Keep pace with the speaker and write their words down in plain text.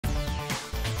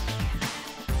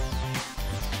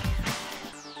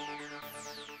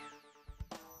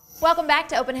Welcome back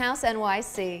to Open House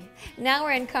NYC. Now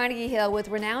we're in Carnegie Hill with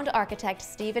renowned architect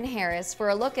Stephen Harris for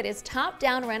a look at his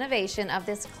top-down renovation of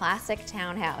this classic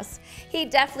townhouse. He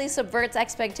deftly subverts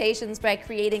expectations by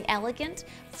creating elegant,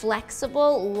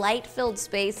 flexible, light-filled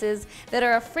spaces that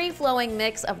are a free-flowing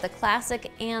mix of the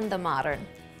classic and the modern.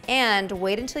 And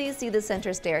wait until you see the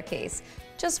center staircase,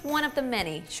 just one of the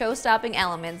many show-stopping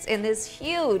elements in this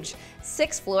huge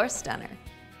 6th-floor stunner.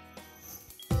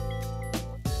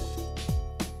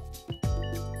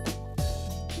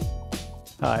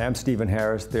 Hi, I'm Stephen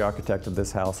Harris, the architect of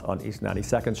this house on East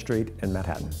 92nd Street in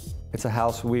Manhattan. It's a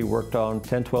house we worked on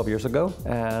 10, 12 years ago,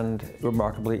 and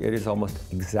remarkably, it is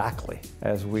almost exactly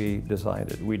as we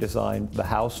designed it. We designed the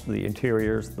house, the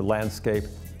interiors, the landscape,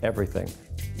 everything.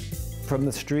 From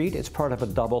the street, it's part of a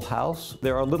double house.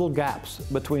 There are little gaps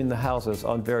between the houses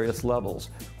on various levels,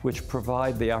 which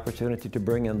provide the opportunity to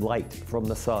bring in light from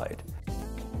the side.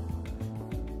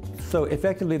 So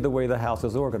effectively, the way the house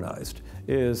is organized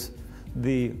is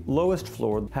the lowest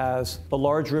floor has a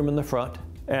large room in the front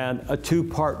and a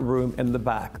 2-part room in the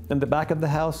back. In the back of the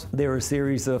house, there are a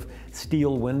series of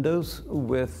steel windows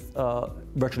with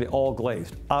virtually all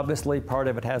glazed. Obviously, part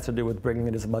of it has to do with bringing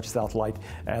in as much south light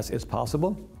as is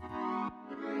possible.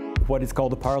 What is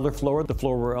called the parlor floor, the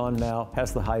floor we're on now,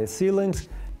 has the highest ceilings,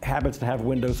 happens to have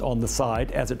windows on the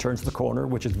side as it turns the corner,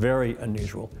 which is very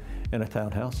unusual in a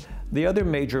townhouse. The other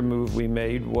major move we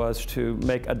made was to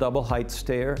make a double height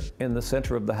stair in the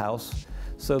center of the house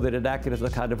so that it acted as a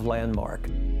kind of landmark.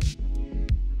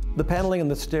 The paneling in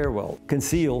the stairwell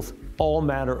conceals all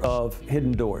manner of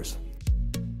hidden doors.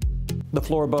 The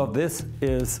floor above this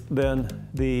is then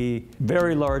the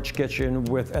very large kitchen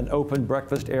with an open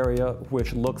breakfast area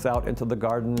which looks out into the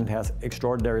garden and has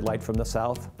extraordinary light from the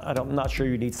south. I'm not sure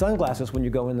you need sunglasses when you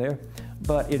go in there,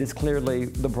 but it is clearly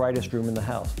the brightest room in the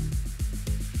house.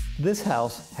 This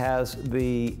house has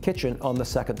the kitchen on the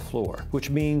 2nd floor,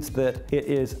 which means that it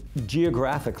is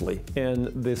geographically in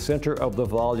the center of the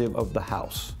volume of the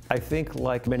house. I think,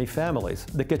 like many families,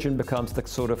 the kitchen becomes the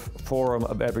sort of forum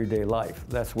of everyday life.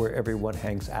 That's where everyone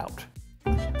hangs out.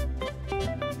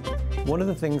 One of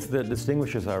the things that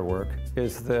distinguishes our work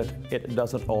is that it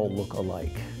doesn't all look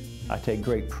alike. I take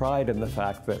great pride in the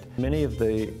fact that many of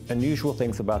the unusual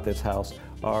things about this house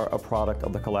are a product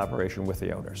of the collaboration with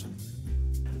the owners.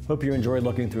 Hope you enjoy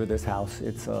looking through this house.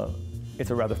 It's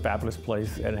a rather fabulous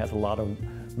place, and it has a lot of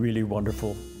really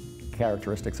wonderful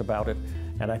characteristics about it,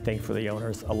 and I think for the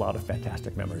owners, a lot of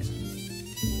fantastic memories.